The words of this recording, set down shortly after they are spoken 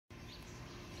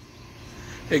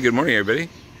Hey, good morning, everybody.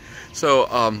 So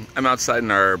I'm outside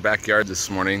in our backyard this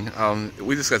morning.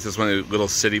 We just got this one of the little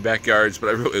city backyards, but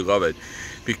I really love it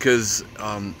because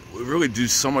we really do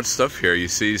so much stuff here. You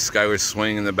see Skylar's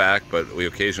swing in the back, but we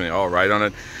occasionally all ride on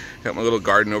it. Got my little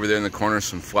garden over there in the corner,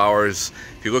 some flowers.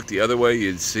 If you look the other way,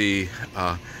 you'd see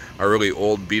our really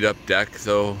old beat-up deck,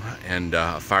 though, and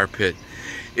a fire pit.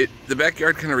 The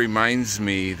backyard kind of reminds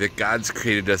me that God's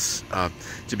created us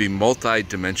to be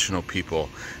multi-dimensional people,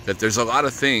 that there's a lot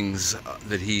of things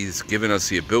that He's given us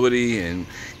the ability and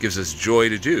gives us joy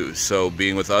to do. So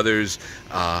being with others,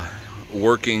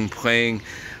 working, playing.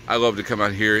 I love to come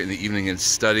out here in the evening and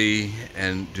study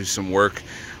and do some work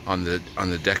on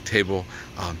the deck table.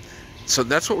 So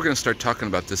that's what we're going to start talking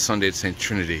about this Sunday at St.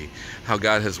 Trinity, how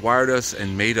God has wired us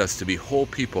and made us to be whole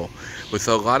people with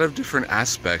a lot of different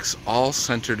aspects, all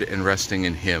centered and resting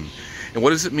in Him. And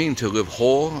what does it mean to live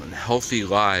whole and healthy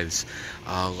lives,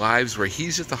 lives where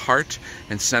He's at the heart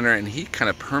and center, and He kind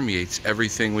of permeates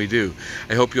everything we do.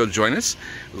 I hope you'll join us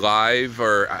live,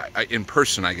 or in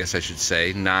person, I guess I should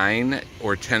say, 9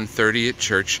 or 10:30 at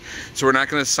church. So we're not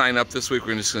going to sign up this week.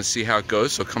 We're just going to see how it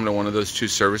goes. So come to one of those two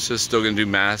services. Still going to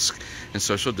do mask and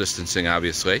social distancing,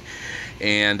 obviously.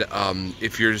 And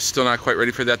if you're still not quite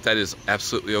ready for that, that is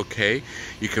absolutely okay.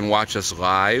 You can watch us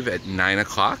live at 9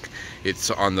 o'clock.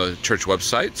 It's on the church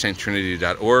website,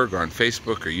 sttrinity.org, or on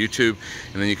Facebook or YouTube,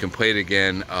 and then you can play it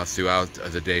again throughout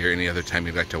the day or any other time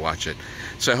you'd like to watch it.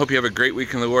 So I hope you have a great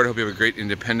week in the Lord. I hope you have a great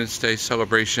Independence Day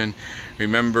celebration.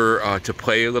 Remember to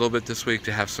play a little bit this week,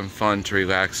 to have some fun, to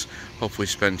relax, hopefully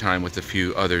spend time with a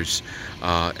few others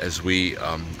as we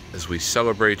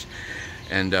celebrate.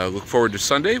 And look forward to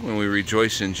Sunday when we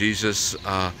rejoice in Jesus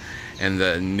and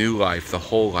the new life, the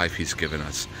whole life He's given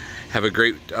us. Have a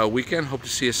great weekend. Hope to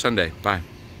see you Sunday. Bye.